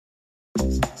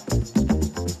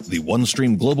the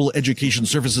OneStream Global Education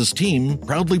Services team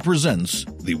proudly presents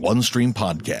the OneStream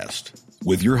Podcast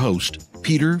with your host,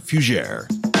 Peter Fugere.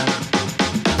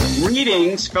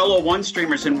 Greetings, fellow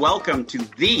OneStreamers, and welcome to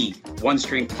the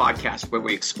OneStream Podcast, where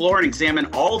we explore and examine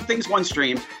all things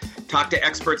OneStream, talk to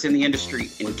experts in the industry,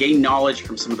 and gain knowledge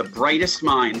from some of the brightest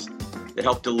minds that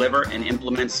help deliver and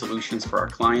implement solutions for our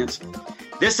clients.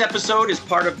 This episode is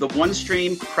part of the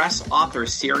OneStream Press Author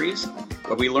Series,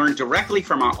 where we learn directly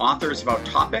from our authors about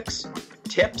topics,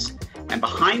 tips, and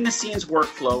behind-the-scenes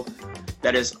workflow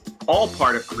that is all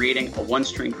part of creating a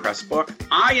OneStream Press book.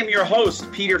 I am your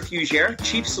host, Peter Fugere,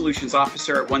 Chief Solutions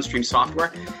Officer at OneStream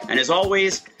Software, and as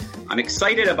always, I'm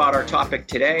excited about our topic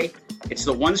today. It's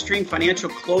the OneStream Financial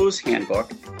Close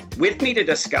Handbook. With me to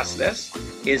discuss this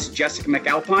is Jessica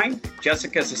McAlpine.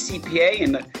 Jessica is a CPA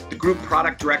and the Group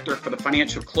Product Director for the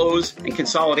Financial Close and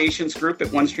Consolidations Group at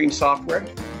OneStream Software.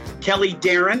 Kelly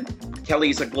Darren.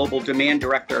 Kelly is a Global Demand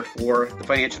Director for the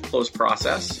Financial Close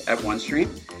process at OneStream.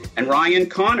 And Ryan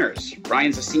Connors.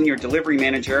 Ryan's a Senior Delivery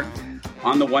Manager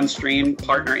on the OneStream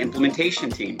Partner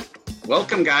Implementation Team.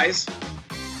 Welcome, guys.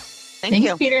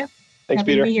 Thanks, Peter. Thanks,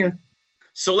 Happy Peter. to be here.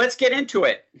 So let's get into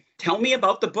it. Tell me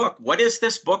about the book. What is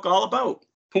this book all about?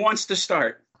 Who wants to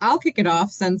start? I'll kick it off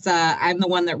since I'm the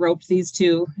one that roped these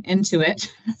two into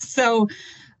it. So,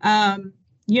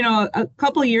 a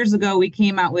couple of years ago, we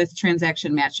came out with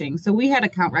transaction matching. So we had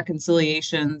account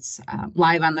reconciliations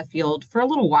live on the field for a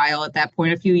little while at that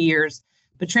point, a few years.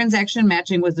 But transaction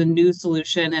matching was a new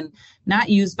solution and not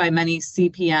used by many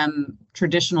CPM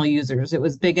traditional users. It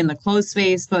was big in the close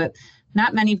space, but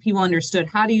not many people understood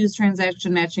how to use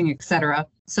transaction matching, et cetera.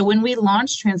 So when we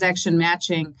launched transaction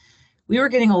matching, we were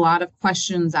getting a lot of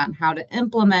questions on how to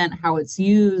implement, how it's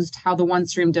used, how the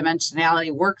OneStream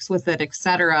dimensionality works with it, et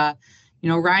cetera.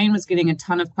 Ryan was getting a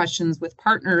ton of questions with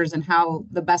partners and how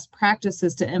the best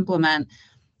practices to implement.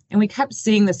 And we kept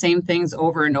seeing the same things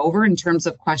over and over in terms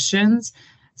of questions.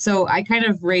 So I kind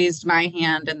of raised my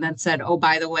hand and then said, oh,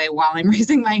 by the way, while I'm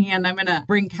raising my hand, I'm going to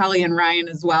bring Kelly and Ryan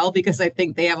as well, because I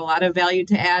think they have a lot of value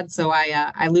to add. So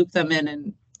I looped them in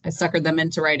and I suckered them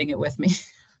into writing it with me,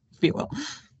 if you will.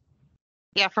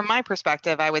 Yeah, from my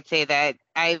perspective, I would say that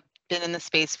I've been in the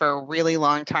space for a really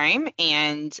long time.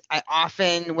 And I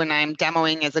often, when I'm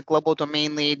demoing as a global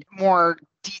domain lead, more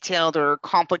detailed or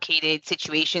complicated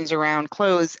situations around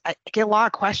close, I get a lot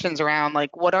of questions around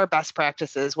like, what are best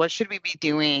practices? What should we be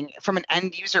doing from an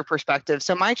end user perspective?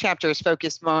 So my chapter is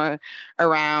focused more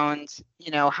around,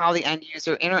 how the end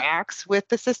user interacts with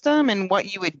the system and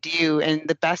what you would do and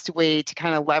the best way to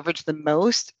kind of leverage the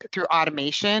most through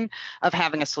automation of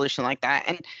having a solution like that.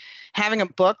 And having a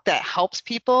book that helps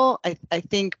people, I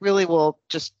think really will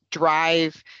just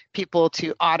drive people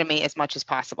to automate as much as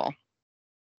possible.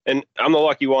 And I'm the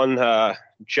lucky one.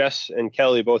 Jess and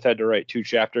Kelly both had to write 2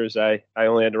 chapters. I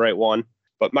only had to write 1.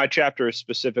 But my chapter is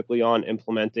specifically on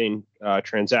implementing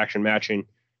transaction matching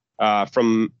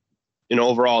from an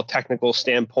overall technical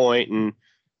standpoint and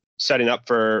setting up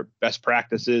for best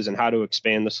practices and how to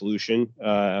expand the solution.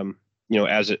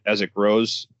 As it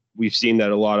grows, we've seen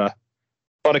that a lot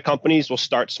of companies will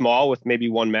start small with maybe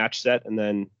 1 match set and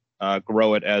then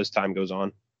grow it as time goes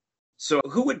on. So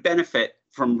who would benefit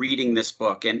from reading this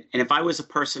book? And if I was a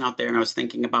person out there and I was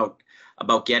thinking about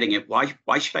getting it,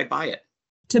 why should I buy it?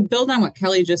 To build on what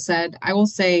Kelly just said, I will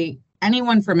say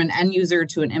anyone from an end user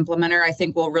to an implementer, I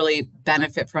think will really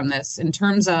benefit from this. In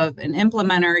terms of an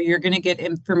implementer, you're going to get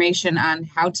information on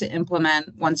how to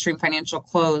implement OneStream Financial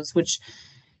Close, which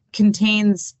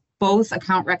contains both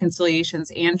account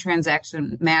reconciliations and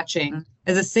transaction matching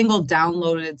as a single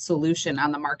downloaded solution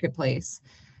on the marketplace.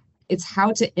 It's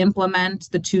how to implement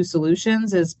the 2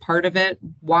 solutions as part of it,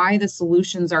 why the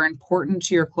solutions are important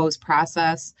to your close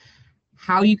process,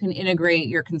 how you can integrate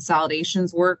your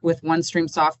consolidations work with OneStream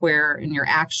software and your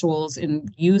actuals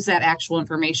and use that actual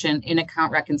information in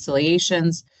account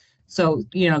reconciliations. So,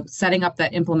 setting up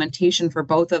that implementation for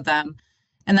both of them.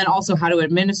 And then also how to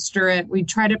administer it. We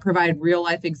try to provide real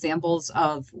life examples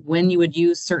of when you would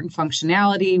use certain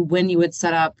functionality, when you would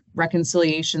set up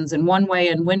reconciliations in one way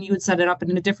and when you would set it up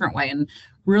in a different way, and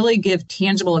really give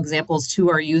tangible examples to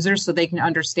our users so they can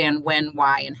understand when,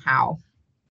 why, and how.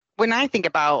 When I think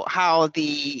about how the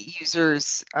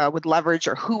users would leverage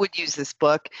or who would use this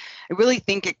book, I really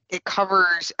think it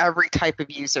covers every type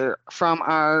of user, from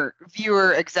our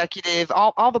viewer, executive,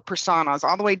 all the personas,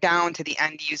 all the way down to the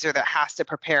end user that has to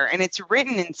prepare. And it's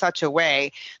written in such a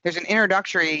way, there's an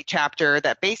introductory chapter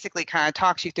that basically kind of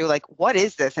talks you through like, what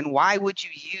is this and why would you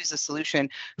use a solution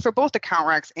for both account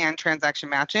recs and transaction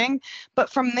matching? But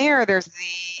from there, there's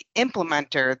the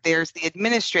implementer, there's the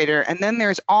administrator, and then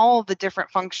there's all the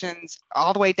different functions solutions,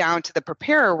 all the way down to the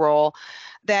preparer role,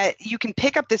 that you can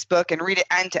pick up this book and read it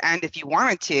end to end if you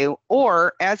wanted to,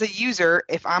 or as a user,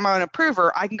 if I'm an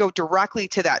approver, I can go directly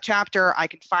to that chapter. I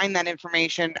can find that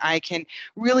information. I can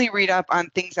really read up on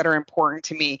things that are important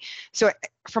to me. So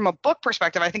from a book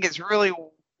perspective, I think it's really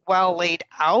well laid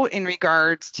out in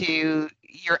regards to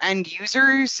your end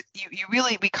users.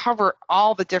 We cover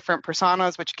all the different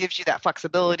personas, which gives you that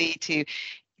flexibility to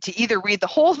either read the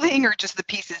whole thing or just the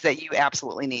pieces that you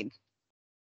absolutely need.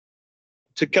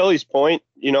 To Kelly's point,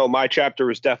 my chapter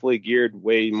was definitely geared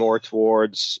way more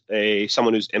towards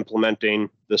someone who's implementing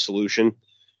the solution.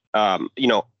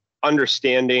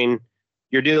 Understanding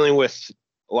you're dealing with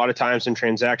a lot of times in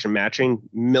transaction matching,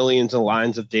 millions of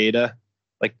lines of data,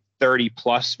 like 30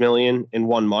 plus million in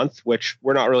 1 month, which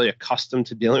we're not really accustomed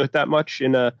to dealing with that much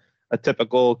in a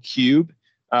typical cube.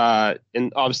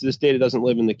 And obviously this data doesn't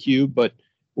live in the cube, but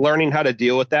learning how to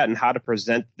deal with that and how to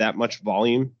present that much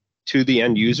volume to the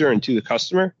end user and to the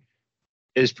customer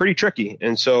is pretty tricky.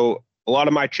 And so a lot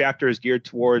of my chapter is geared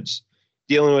towards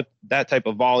dealing with that type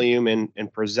of volume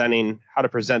and presenting how to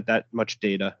present that much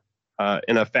data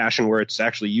in a fashion where it's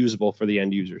actually usable for the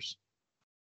end users.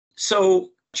 So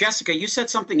Jessica, you said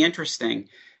something interesting.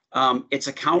 It's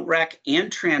account rec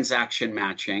and transaction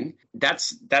matching.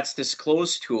 That's this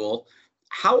closed tool.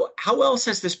 How else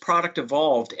has this product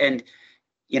evolved? And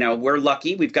we're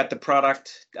lucky. We've got the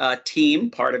product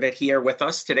team, part of it, here with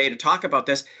us today to talk about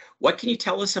this. What can you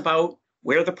tell us about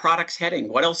where the product's heading?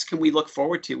 What else can we look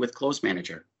forward to with Close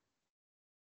Manager?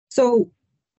 So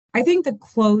I think the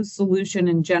close solution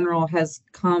in general has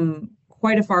come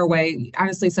quite a far way,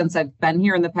 honestly, since I've been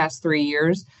here in the past 3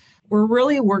 years. We're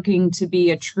really working to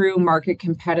be a true market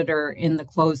competitor in the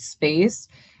closed space,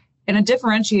 and a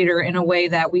differentiator in a way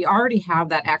that we already have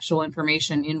that actual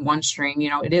information in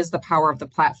OneStream. It is the power of the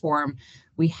platform.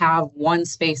 We have one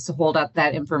space to hold up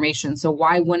that information. So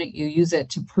why wouldn't you use it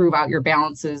to prove out your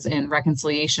balances and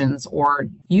reconciliations, or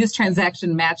use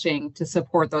transaction matching to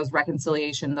support those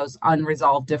reconciliation, those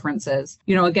unresolved differences?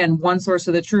 Again, one source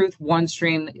of the truth,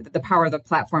 OneStream, the power of the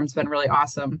platform has been really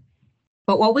awesome.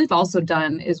 But what we've also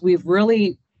done is we've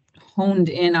really honed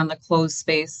in on the closed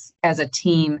space as a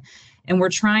team. And we're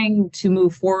trying to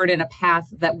move forward in a path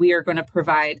that we are going to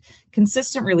provide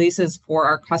consistent releases for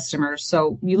our customers.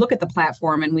 So you look at the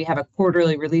platform and we have a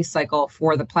quarterly release cycle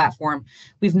for the platform.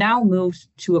 We've now moved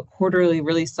to a quarterly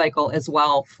release cycle as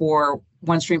well for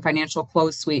OneStream Financial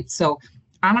Close Suite. So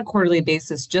on a quarterly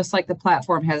basis, just like the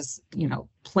platform has,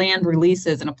 planned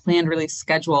releases and a planned release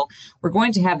schedule, we're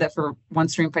going to have that for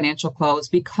OneStream Financial Close,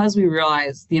 because we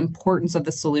realize the importance of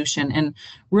the solution and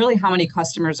really how many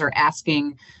customers are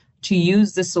asking to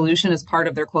use this solution as part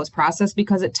of their close process,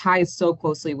 because it ties so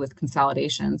closely with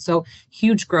consolidation. So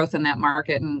huge growth in that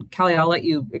market. And Kelly, I'll let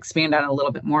you expand on it a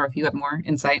little bit more if you have more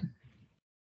insight.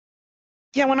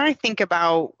 Yeah, when I think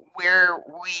about where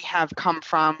we have come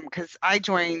from, because I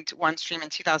joined OneStream in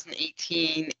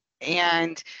 2018,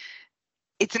 and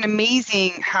it's an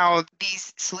amazing how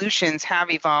these solutions have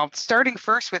evolved, starting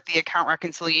first with the account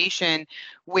reconciliation,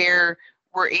 where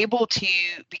we're able to,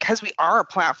 because we are a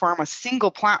platform, a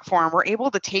single platform, we're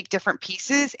able to take different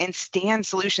pieces and stand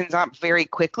solutions up very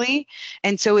quickly.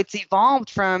 And so it's evolved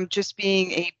from just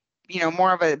being a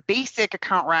more of a basic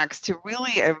account recs to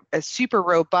really a super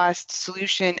robust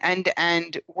solution,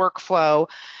 end-to-end workflow.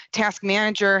 Task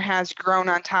Manager has grown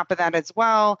on top of that as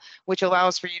well, which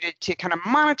allows for you to kind of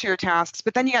monitor your tasks.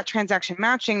 But then you got transaction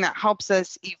matching that helps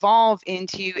us evolve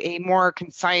into a more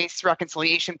concise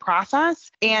reconciliation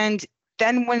process. And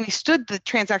then when we stood the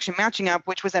transaction matching up,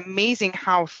 which was amazing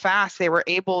how fast they were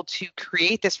able to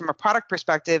create this from a product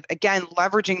perspective, again,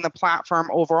 leveraging the platform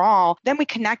overall, then we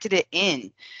connected it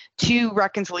in to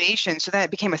reconciliation so that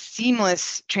it became a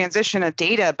seamless transition of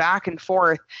data back and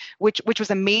forth, which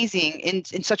was amazing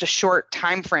in such a short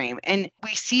time frame. And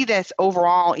we see this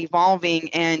overall evolving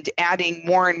and adding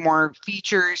more and more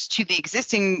features to the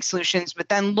existing solutions, but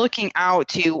then looking out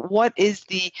to what is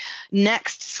the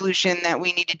next solution that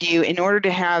we need to do in order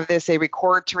to have this a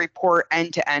record to report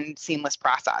end-to-end seamless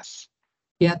process.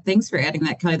 Yeah, thanks for adding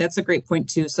that, Kelly. That's a great point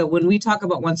too. So when we talk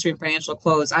about OneStream Financial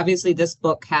Close, obviously this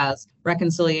book has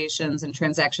reconciliations and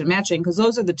transaction matching, because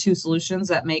those are the two solutions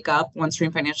that make up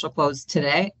OneStream Financial Close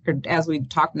today, or as we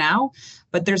talk now.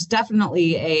 But there's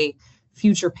definitely a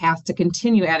future path to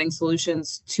continue adding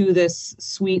solutions to this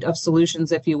suite of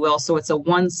solutions, if you will. So it's a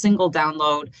one single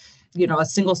download, a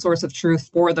single source of truth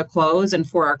for the close and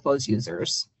for our close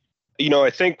users.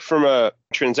 I think from a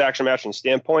transaction matching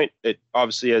standpoint, it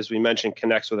obviously, as we mentioned,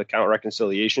 connects with account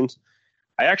reconciliations.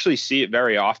 I actually see it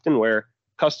very often where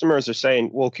customers are saying,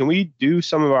 well, can we do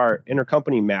some of our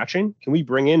intercompany matching? Can we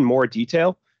bring in more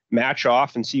detail? match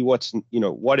off and see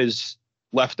what is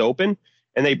left open.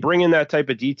 And they bring in that type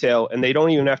of detail, and they don't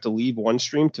even have to leave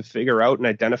OneStream to figure out and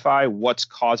identify what's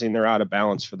causing their out of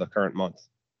balance for the current month,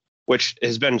 which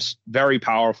has been very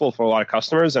powerful for a lot of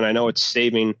customers. And I know it's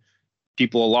saving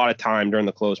people a lot of time during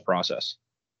the close process.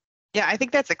 Yeah, I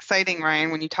think that's exciting,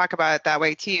 Ryan, when you talk about it that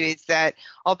way too, is that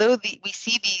although we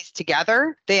see these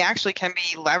together, they actually can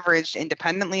be leveraged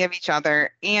independently of each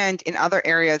other and in other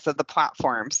areas of the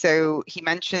platform. So he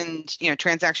mentioned,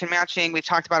 transaction matching. We've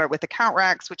talked about it with account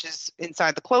recs, which is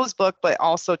inside the close book, but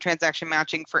also transaction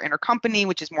matching for intercompany,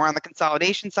 which is more on the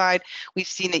consolidation side. We've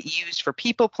seen it used for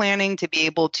people planning to be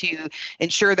able to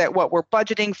ensure that what we're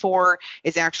budgeting for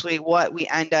is actually what we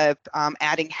end up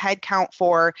adding headcount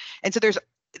for. And so there's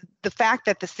the fact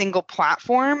that the single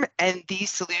platform and these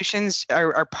solutions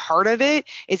are part of it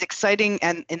is exciting,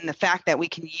 and in the fact that we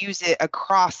can use it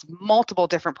across multiple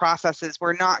different processes.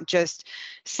 We're not just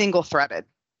single threaded.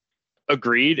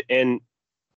 Agreed. And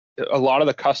a lot of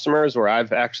the customers where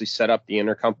I've actually set up the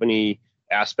intercompany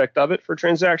aspect of it for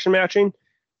transaction matching,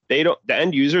 the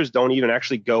end users don't even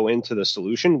actually go into the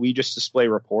solution. We just display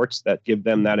reports that give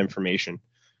them that information,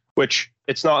 which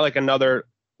it's not like another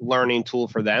learning tool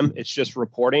for them. It's just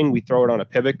reporting. We throw it on a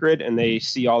pivot grid and they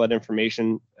see all that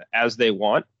information as they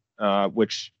want,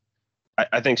 which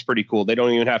I think is pretty cool. They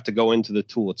don't even have to go into the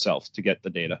tool itself to get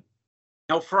the data.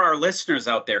 Now, for our listeners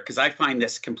out there, because I find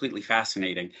this completely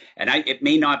fascinating, and it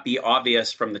may not be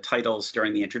obvious from the titles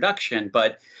during the introduction,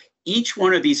 but each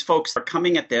one of these folks are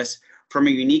coming at this from a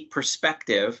unique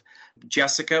perspective.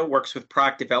 Jessica works with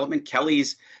product development.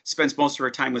 Kelly's spends most of her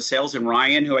time with sales. And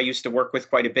Ryan, who I used to work with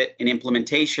quite a bit in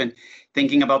implementation,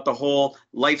 thinking about the whole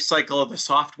life cycle of the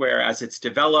software as it's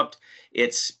developed,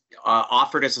 it's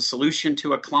offered as a solution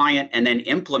to a client, and then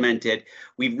implemented.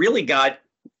 We've really got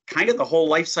kind of the whole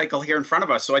life cycle here in front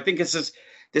of us. So I think this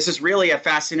is really a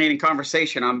fascinating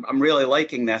conversation. I'm really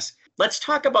liking this. Let's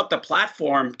talk about the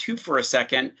platform too for a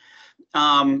second.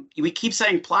 We keep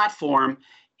saying platform.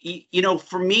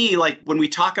 For me, like when we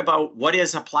talk about what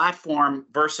is a platform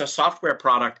versus a software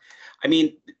product, I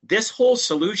mean, this whole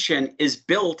solution is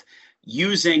built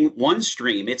using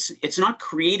OneStream. It's not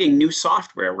creating new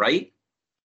software, right?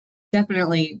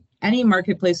 Definitely. Any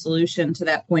marketplace solution to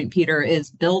that point, Peter,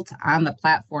 is built on the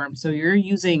platform. So you're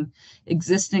using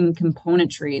existing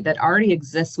componentry that already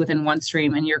exists within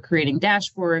OneStream, and you're creating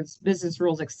dashboards, business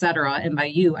rules, et cetera. And by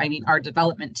you, I mean our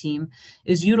development team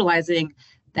is utilizing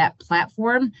that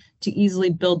platform to easily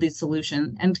build these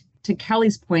solutions. And to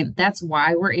Kelly's point, that's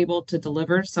why we're able to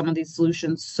deliver some of these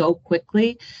solutions so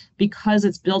quickly, because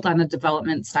it's built on a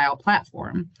development style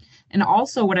platform. And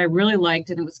also what I really liked,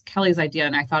 and it was Kelly's idea,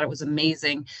 and I thought it was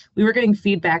amazing, we were getting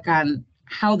feedback on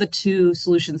how the two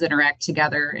solutions interact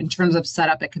together in terms of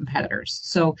setup at competitors.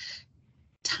 So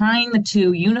tying the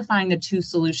two, unifying the two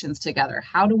solutions together.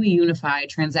 How do we unify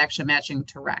transaction matching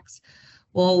to recs?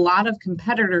 Well, a lot of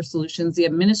competitor solutions, the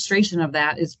administration of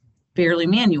that is fairly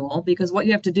manual, because what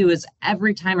you have to do is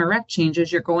every time a rec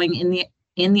changes, you're going in the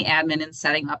admin and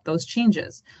setting up those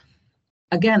changes.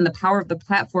 Again, the power of the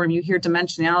platform, you hear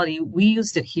dimensionality. We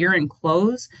used it here in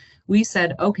close. We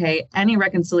said, okay, any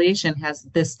reconciliation has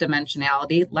this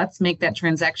dimensionality. Let's make that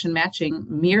transaction matching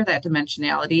mirror that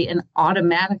dimensionality. And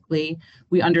automatically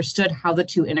we understood how the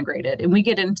two integrated. And we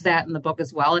get into that in the book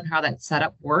as well and how that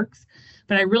setup works.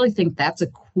 But I really think that's a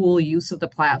cool use of the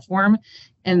platform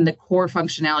and the core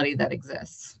functionality that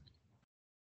exists.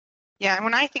 Yeah, and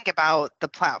when I think about the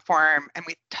platform and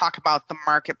we talk about the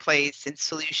marketplace and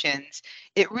solutions,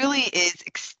 it really is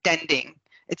extending.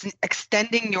 It's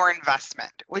extending your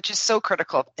investment, which is so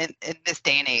critical in this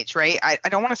day and age, right? I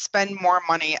don't want to spend more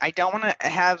money. I don't want to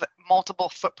have multiple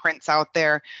footprints out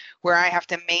there where I have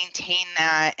to maintain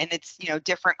that, and it's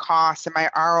different costs, and my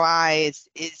ROI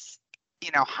is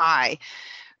high.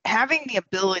 Having the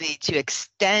ability to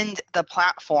extend the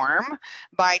platform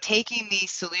by taking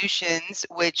these solutions,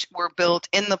 which were built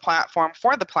in the platform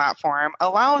for the platform,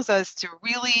 allows us to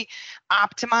really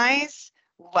optimize,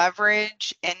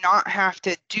 leverage, and not have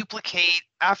to duplicate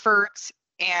efforts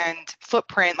and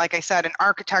footprint, like I said, and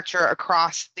architecture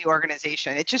across the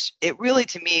organization. It really,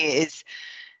 to me,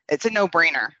 it's a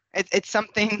no-brainer. It's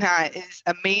something that is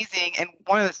amazing. And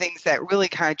one of the things that really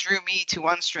kind of drew me to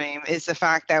OneStream is the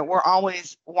fact that we're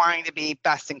always wanting to be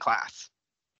best in class.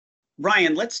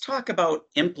 Ryan, let's talk about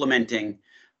implementing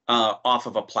off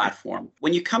of a platform.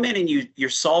 When you come in and you're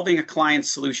solving a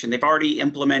client's solution, they've already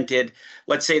implemented,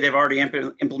 let's say they've already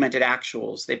implemented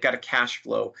actuals, they've got a cash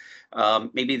flow,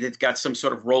 maybe they've got some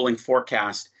sort of rolling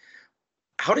forecast.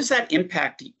 How does that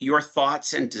impact your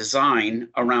thoughts and design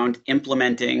around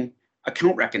implementing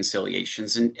account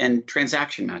reconciliations and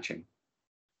transaction matching?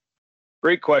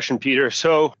 Great question, Peter.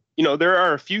 So, there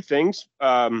are a few things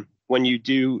when you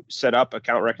do set up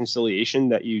account reconciliation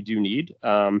that you do need.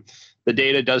 The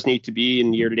data does need to be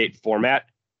in year-to-date format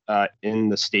in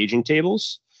the staging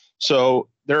tables. So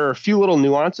there are a few little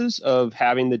nuances of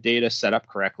having the data set up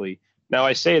correctly. Now,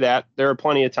 I say that there are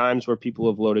plenty of times where people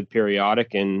have loaded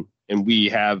periodic and we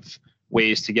have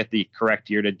ways to get the correct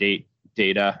year-to-date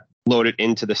data loaded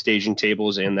into the staging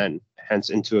tables and then hence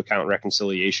into account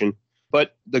reconciliation.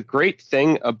 But the great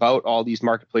thing about all these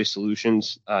marketplace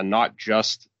solutions, not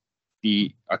just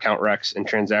the account recs and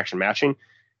transaction matching,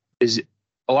 is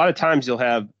a lot of times you'll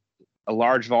have a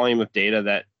large volume of data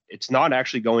that it's not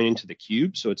actually going into the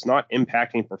cube, so it's not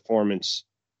impacting performance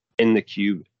in the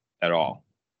cube at all.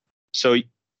 So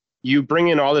you bring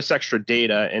in all this extra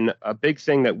data, and a big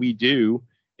thing that we do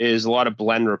is a lot of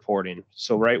blend reporting.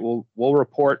 So, right, we'll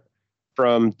report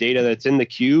from data that's in the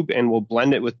cube, and we'll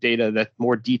blend it with data that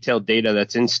more detailed data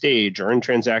that's in stage or in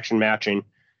transaction matching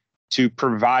to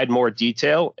provide more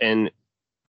detail and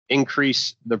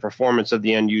increase the performance of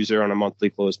the end user on a monthly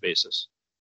close basis.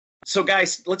 So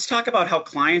guys, let's talk about how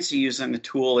clients are using the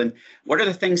tool and what are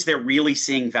the things they're really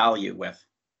seeing value with.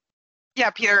 Yeah,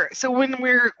 Peter. So when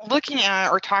we're looking at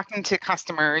or talking to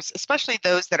customers, especially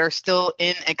those that are still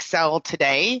in Excel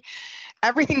today,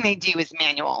 everything they do is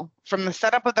manual, from the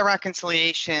setup of the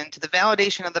reconciliation to the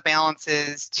validation of the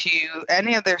balances to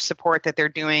any of their support that they're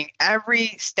doing.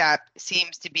 Every step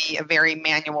seems to be a very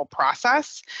manual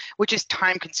process, which is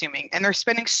time consuming. And they're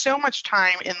spending so much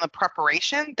time in the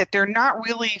preparation that they're not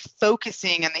really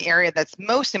focusing in the area that's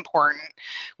most important,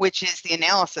 which is the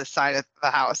analysis side of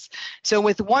the house. So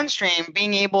with OneStream,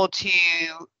 being able to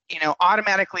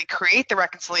automatically create the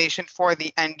reconciliation for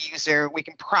the end user. We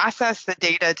can process the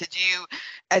data to do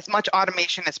as much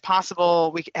automation as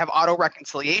possible. We have auto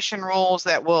reconciliation rules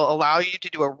that will allow you to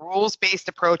do a rules-based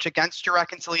approach against your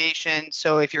reconciliation.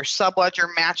 So if your subledger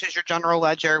matches your general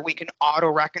ledger, we can auto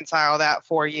reconcile that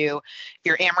for you.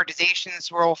 Your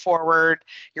amortizations roll forward,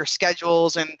 your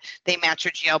schedules, and they match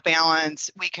your GL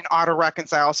balance, we can auto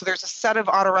reconcile. So there's a set of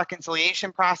auto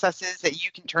reconciliation processes that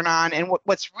you can turn on. And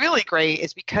what's really great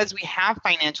is because we have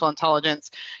financial intelligence,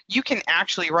 you can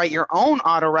actually write your own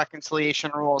auto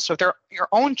reconciliation rules. So they're your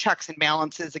own checks and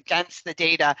balances against the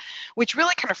data, which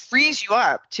really kind of frees you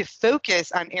up to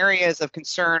focus on areas of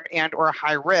concern and or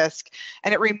high risk.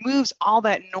 And it removes all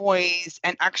that noise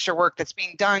and extra work that's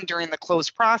being done during the close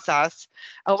process,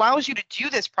 allows you to do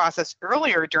this process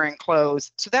earlier during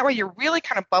close. So that way you're really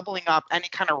kind of bubbling up any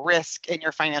kind of risk in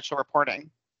your financial reporting.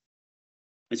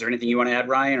 Is there anything you want to add,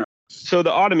 Ryan? So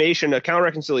the automation, account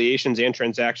reconciliations, and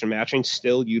transaction matching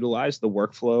still utilize the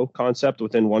workflow concept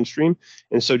within OneStream.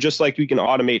 And so just like we can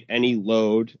automate any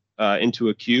load into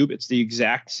a cube, it's the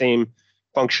exact same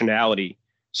functionality.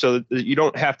 So you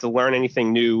don't have to learn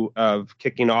anything new of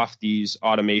kicking off these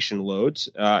automation loads,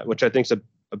 which I think is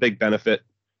a big benefit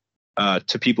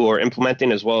to people who are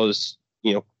implementing, as well as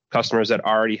customers that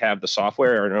already have the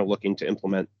software and are looking to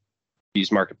implement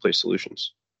these marketplace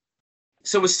solutions.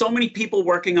 So with so many people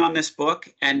working on this book,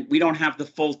 and we don't have the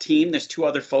full team, there's two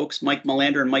other folks, Mike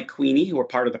Melander and Mike Queenie, who are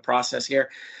part of the process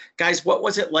here. Guys, what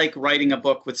was it like writing a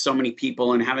book with so many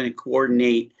people and having to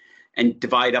coordinate and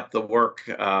divide up the work?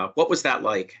 What was that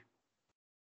like?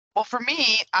 Well, for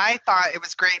me, I thought it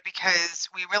was great because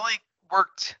we really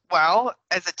worked well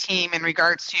as a team in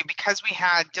regards to, because we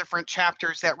had different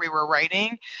chapters that we were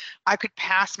writing, I could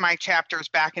pass my chapters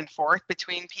back and forth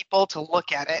between people to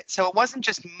look at it. So it wasn't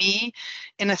just me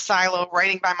in a silo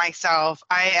writing by myself.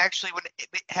 I actually would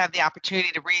have the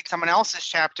opportunity to read someone else's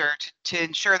chapter to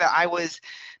ensure that I was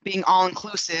being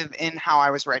all-inclusive in how I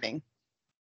was writing.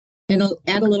 And I'll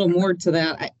add a little more to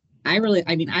that. I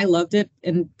loved it.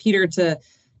 And Peter, to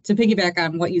piggyback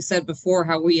on what you said before,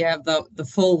 how we have the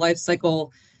full life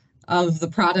cycle of the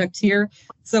product here.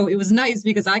 So it was nice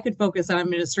because I could focus on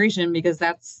administration because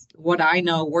that's what I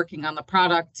know working on the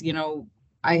product.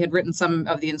 I had written some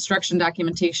of the instruction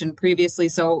documentation previously,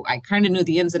 so I kind of knew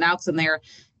the ins and outs in there.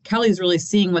 Kelly's really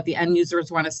seeing what the end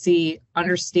users want to see,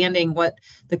 understanding what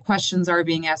the questions are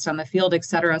being asked on the field, et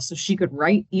cetera, so she could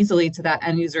write easily to that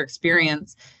end user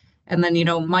experience. And then,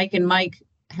 Mike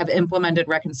have implemented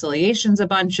reconciliations a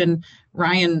bunch, and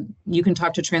Ryan, you can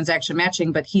talk to transaction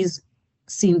matching, but he's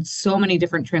seen so many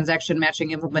different transaction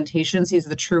matching implementations. He's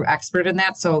the true expert in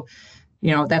that. So,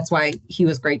 that's why he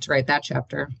was great to write that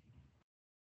chapter.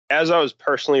 As I was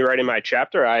personally writing my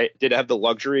chapter, I did have the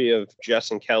luxury of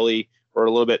Jess and Kelly were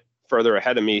a little bit further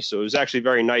ahead of me. So it was actually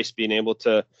very nice being able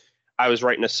to, I was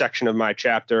writing a section of my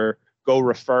chapter, go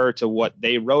refer to what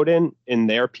they wrote in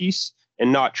their piece,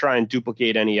 and not try and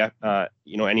duplicate any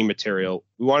material.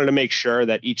 We wanted to make sure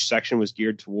that each section was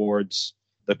geared towards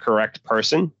the correct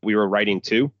person we were writing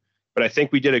to. But I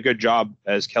think we did a good job,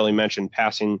 as Kelly mentioned,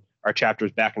 passing our chapters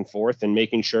back and forth and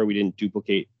making sure we didn't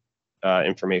duplicate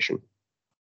information.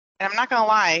 And I'm not going to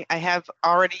lie, I have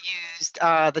already used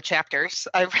the chapters.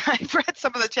 I've read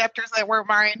some of the chapters that were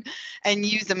mine and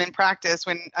used them in practice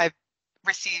when I've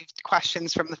received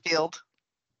questions from the field.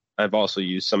 I've also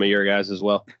used some of your guys as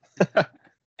well.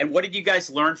 And what did you guys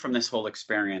learn from this whole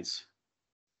experience?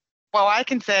 Well, I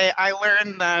can say I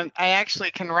learned that I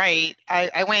actually can write.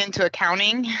 I went into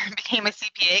accounting, became a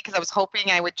CPA because I was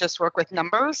hoping I would just work with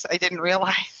numbers. I didn't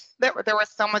realize that there was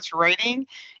so much writing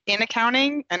in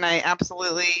accounting, and I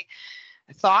absolutely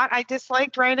thought I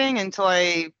disliked writing until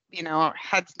I,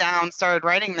 heads down, started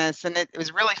writing this, and it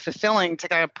was really fulfilling to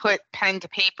kind of put pen to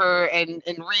paper and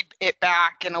read it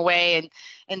back in a way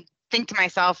and think to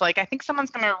myself, like, I think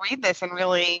someone's going to read this and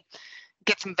really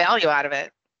get some value out of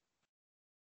it.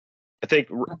 I think,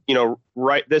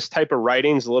 this type of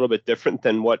writing is a little bit different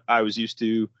than what I was used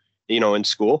to, in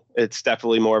school. It's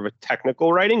definitely more of a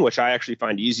technical writing, which I actually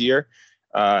find easier.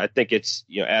 I think it's,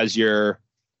 as you're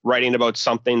writing about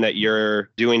something that you're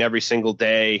doing every single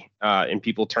day and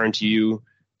people turn to you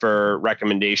for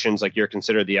recommendations, like you're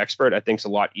considered the expert, I think it's a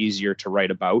lot easier to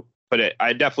write about. But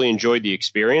I definitely enjoyed the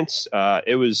experience.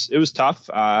 It was tough.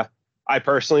 I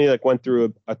personally went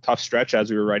through a tough stretch as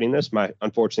we were writing this.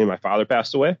 Unfortunately, my father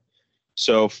passed away.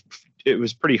 So it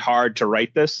was pretty hard to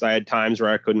write this. I had times where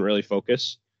I couldn't really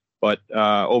focus, but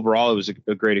overall, it was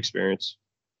a great experience.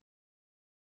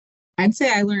 I'd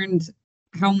say I learned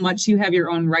how much you have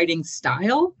your own writing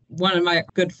style. One of my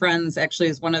good friends actually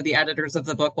is one of the editors of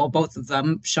the book. Well, both of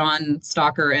them, Sean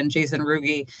Stalker and Jason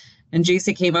Ruge. And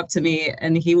Jason came up to me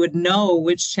and he would know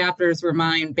which chapters were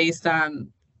mine based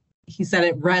on, he said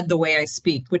it read the way I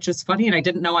speak, which is funny. And I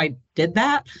didn't know I did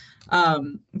that.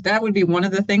 That would be one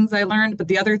of the things I learned. But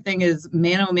the other thing is,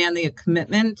 man, oh man, the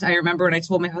commitment. I remember when I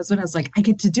told my husband, I was like, I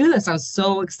get to do this. I was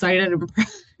so excited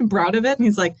and proud of it. And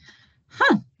he's like,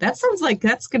 that sounds like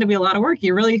that's going to be a lot of work.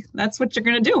 That's what you're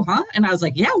going to do, huh? And I was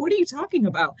like, yeah, what are you talking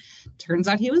about? Turns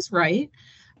out he was right.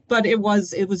 But it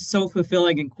was so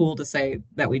fulfilling and cool to say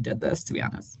that we did this, to be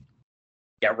honest.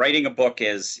 Yeah, writing a book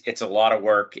it's a lot of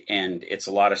work and it's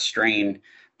a lot of strain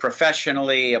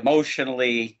professionally,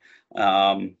 emotionally.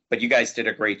 But you guys did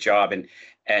a great job,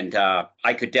 and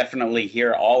I could definitely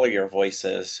hear all of your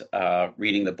voices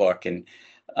reading the book, and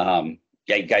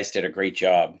you guys did a great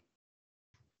job.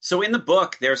 So in the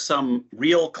book, there's some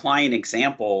real client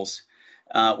examples.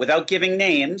 Without giving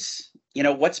names,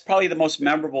 what's probably the most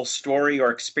memorable story or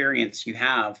experience you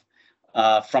have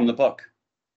from the book?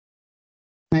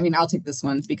 I mean, I'll take this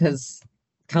one because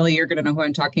Kelly, you're going to know who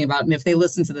I'm talking about. And if they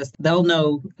listen to this, they'll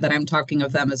know that I'm talking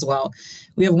of them as well.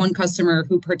 We have one customer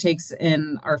who partakes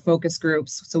in our focus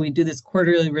groups. So we do these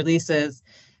quarterly releases.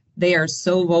 They are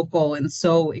so vocal and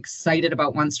so excited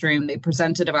about OneStream. They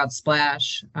presented about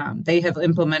Splash. They have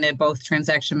implemented both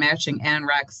transaction matching and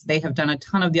Rex. They have done a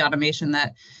ton of the automation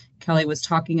that Kelly was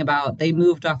talking about. They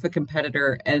moved off a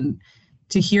competitor, and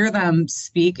to hear them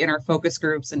speak in our focus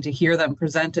groups and to hear them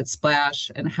present at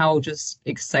Splash and how just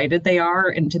excited they are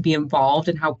and to be involved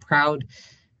and how proud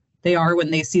they are when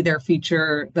they see their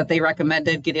feature that they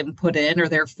recommended get input in or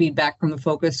their feedback from the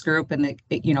focus group and it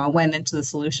went into the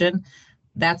solution.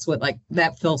 That's what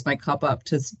that fills my cup up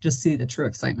to just see the true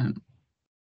excitement.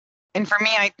 And for me,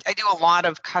 I do a lot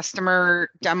of customer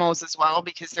demos as well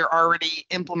because they're already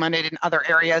implemented in other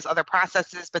areas, other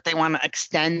processes, but they want to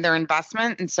extend their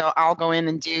investment. And so I'll go in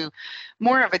and do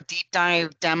more of a deep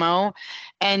dive demo.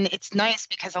 And it's nice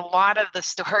because a lot of the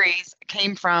stories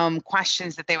came from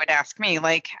questions that they would ask me,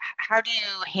 like, how do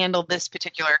you handle this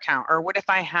particular account? Or what if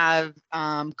I have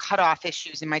cutoff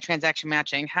issues in my transaction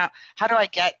matching? How do I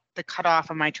get the cutoff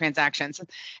of my transactions?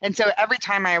 And so every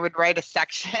time I would write a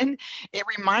section, it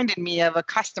reminded me of a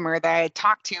customer that I had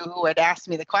talked to who had asked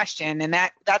me the question. And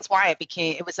that's why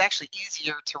it was actually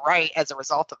easier to write as a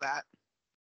result of that.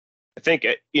 I think,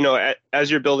 as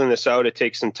you're building this out, it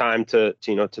takes some time to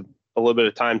a little bit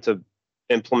of time to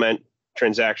implement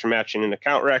transaction matching and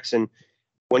account recs. And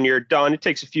when you're done, it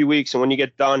takes a few weeks. And when you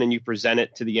get done and you present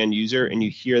it to the end user and you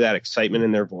hear that excitement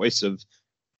in their voice of,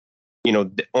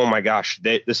 oh my gosh,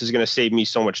 this is going to save me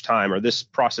so much time, or this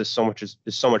process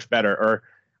is so much better, or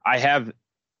I have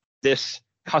this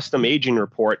custom aging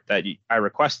report that I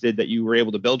requested that you were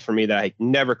able to build for me that I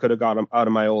never could have got out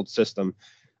of my old system.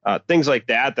 Things like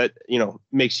that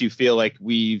makes you feel like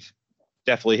we've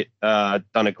definitely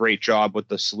done a great job with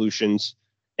the solutions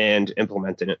and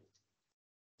implementing it.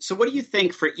 So what do you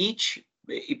think from each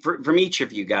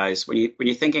of you guys, when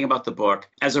you're thinking about the book,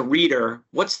 as a reader,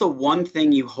 what's the one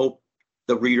thing you hope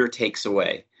the reader takes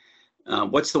away?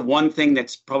 What's the one thing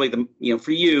that's probably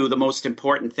for you, the most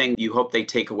important thing you hope they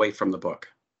take away from the book?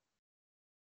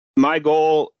 My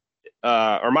goal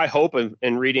or my hope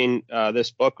in reading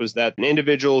this book was that an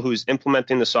individual who's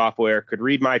implementing the software could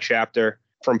read my chapter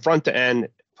from front to end,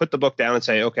 put the book down and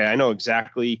say, okay, I know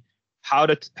exactly how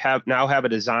to have a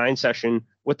design session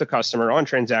with the customer on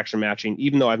transaction matching,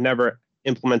 even though I've never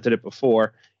implemented it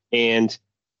before, and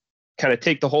kind of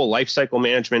take the whole life cycle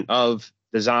management of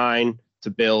design to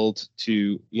build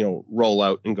to, roll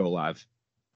out and go live.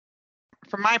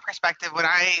 From my perspective, what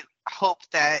I hope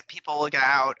that people will get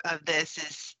out of this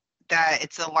is that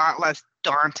it's a lot less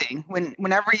daunting.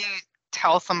 Whenever you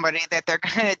tell somebody that they're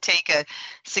going to take a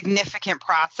significant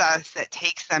process that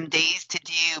takes them days to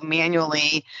do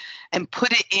manually and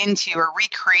put it into or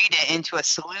recreate it into a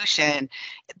solution,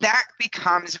 that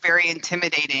becomes very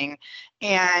intimidating.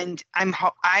 And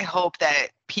I hope that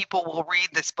people will read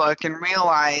this book and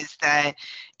realize that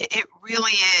it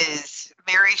really is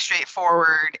very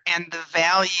straightforward, and the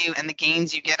value and the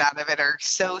gains you get out of it are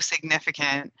so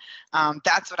significant.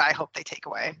 That's what I hope they take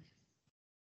away.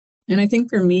 And I think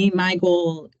for me, my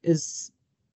goal is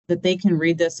that they can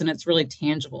read this and it's really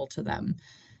tangible to them.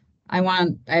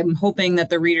 I'm hoping that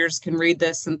the readers can read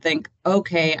this and think,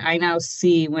 okay, I now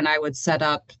see when I would set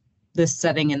up this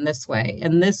setting in this way.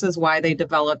 And this is why they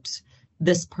developed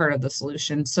this part of the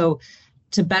solution. So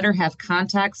to better have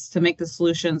context, to make the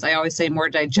solutions, I always say, more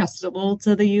digestible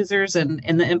to the users and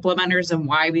the implementers, and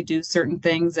why we do certain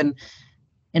things, and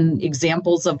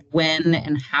examples of when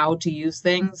and how to use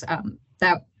things,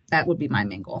 that would be my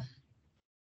main goal.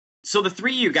 So the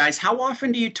three of you guys, how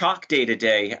often do you talk day to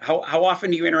day? How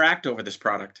often do you interact over this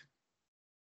product?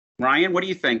 Ryan, what do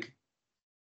you think?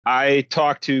 I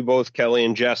talk to both Kelly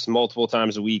and Jess multiple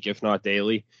times a week, if not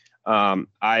daily.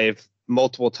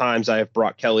 Multiple times I have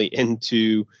brought Kelly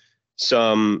into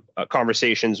some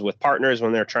conversations with partners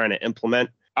when they're trying to implement.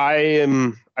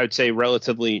 I would say,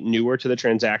 relatively newer to the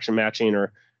transaction matching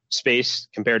or space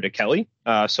compared to Kelly.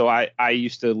 So I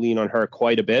used to lean on her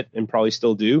quite a bit, and probably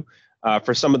still do,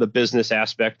 for some of the business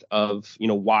aspect of,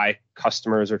 why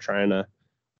customers are trying to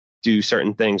do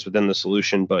certain things within the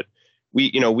solution. But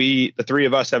the three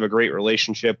of us have a great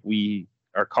relationship. We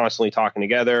are constantly talking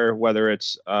together, whether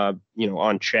it's,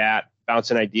 on chat,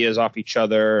 bouncing ideas off each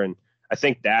other. And I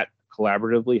think that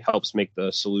collaboratively helps make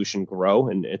the solution grow.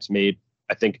 And it's made,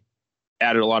 I think,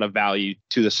 added a lot of value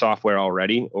to the software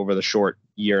already over the short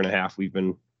year and a half we've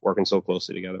been working so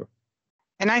closely together.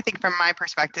 And I think from my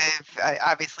perspective,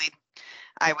 obviously,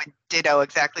 I would ditto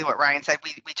exactly what Ryan said.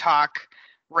 We talk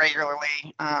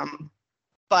regularly,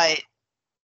 but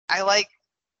I like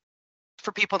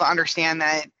for people to understand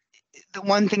that the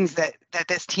one things that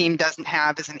this team doesn't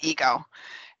have is an ego.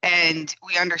 And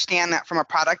we understand that from a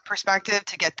product perspective,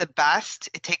 to get the best,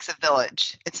 it takes a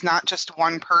village. It's not just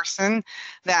one person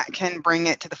that can bring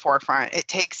it to the forefront. It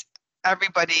takes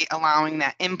everybody allowing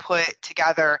that input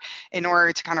together in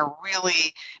order to kind of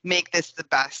really make this the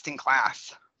best in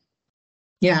class.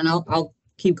 Yeah, and I'll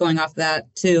keep going off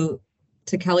that to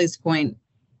Kelly's point.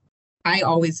 I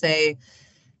always say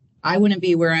I wouldn't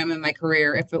be where I am in my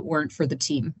career if it weren't for the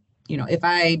team. If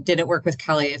I didn't work with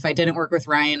Kelly, if I didn't work with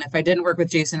Ryan, if I didn't work with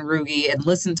Jason Ruge and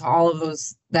listen to all of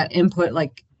that input,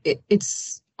 like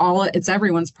it's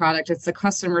everyone's product. It's the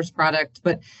customer's product,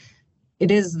 but it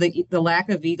is the lack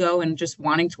of ego and just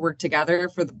wanting to work together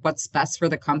for what's best for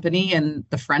the company, and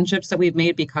the friendships that we've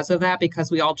made because of that,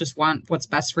 because we all just want what's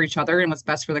best for each other and what's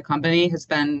best for the company, has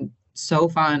been so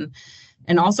fun.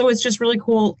 And also it's just really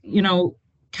cool.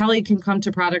 Kelly can come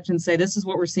to product and say, this is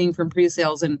what we're seeing from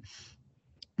pre-sales, and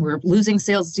we're losing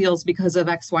sales deals because of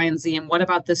X, Y, and Z. And what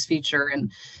about this feature?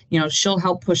 And, she'll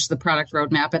help push the product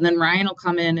roadmap. And then Ryan will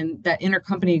come in, and that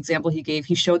intercompany example he gave,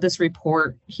 he showed this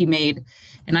report he made.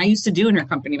 And I used to do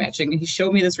intercompany matching. And he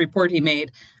showed me this report he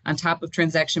made on top of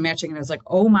transaction matching. And I was like,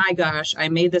 oh my gosh, I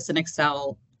made this in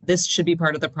Excel. This should be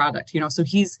part of the product. So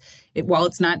while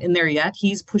it's not in there yet,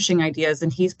 he's pushing ideas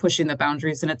and he's pushing the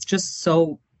boundaries. And it's just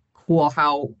so cool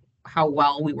how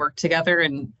well we work together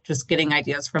and just getting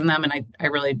ideas from them. And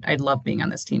I love being on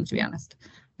this team, to be honest.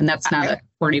 And that's not a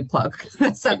corny plug.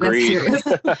 That's serious.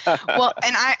 Well,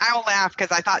 and I will laugh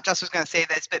because I thought Jess was going to say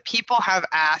this, but people have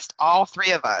asked all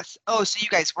three of us, oh, so you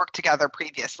guys worked together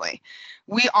previously.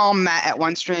 We all met at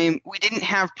OneStream. We didn't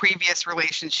have previous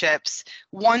relationships.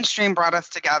 OneStream brought us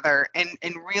together, and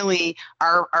really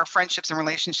our friendships and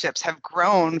relationships have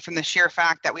grown from the sheer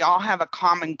fact that we all have a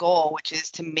common goal, which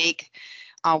is to make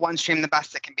OneStream the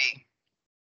best it can be.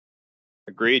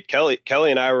 Agreed. Kelly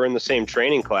and I were in the same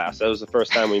training class. That was the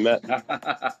first time we met.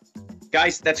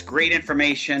 Guys, that's great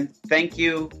information. Thank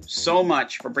you so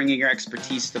much for bringing your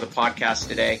expertise to the podcast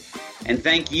today. And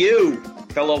thank you,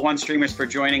 fellow OneStreamers, for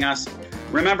joining us.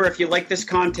 Remember, if you like this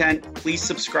content, please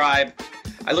subscribe.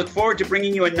 I look forward to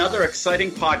bringing you another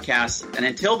exciting podcast. And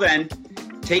until then,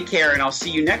 take care, and I'll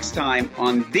see you next time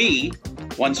on the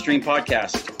OneStream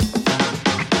Podcast.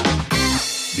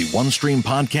 The OneStream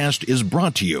Podcast is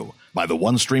brought to you by the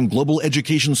OneStream Global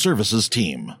Education Services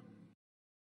team.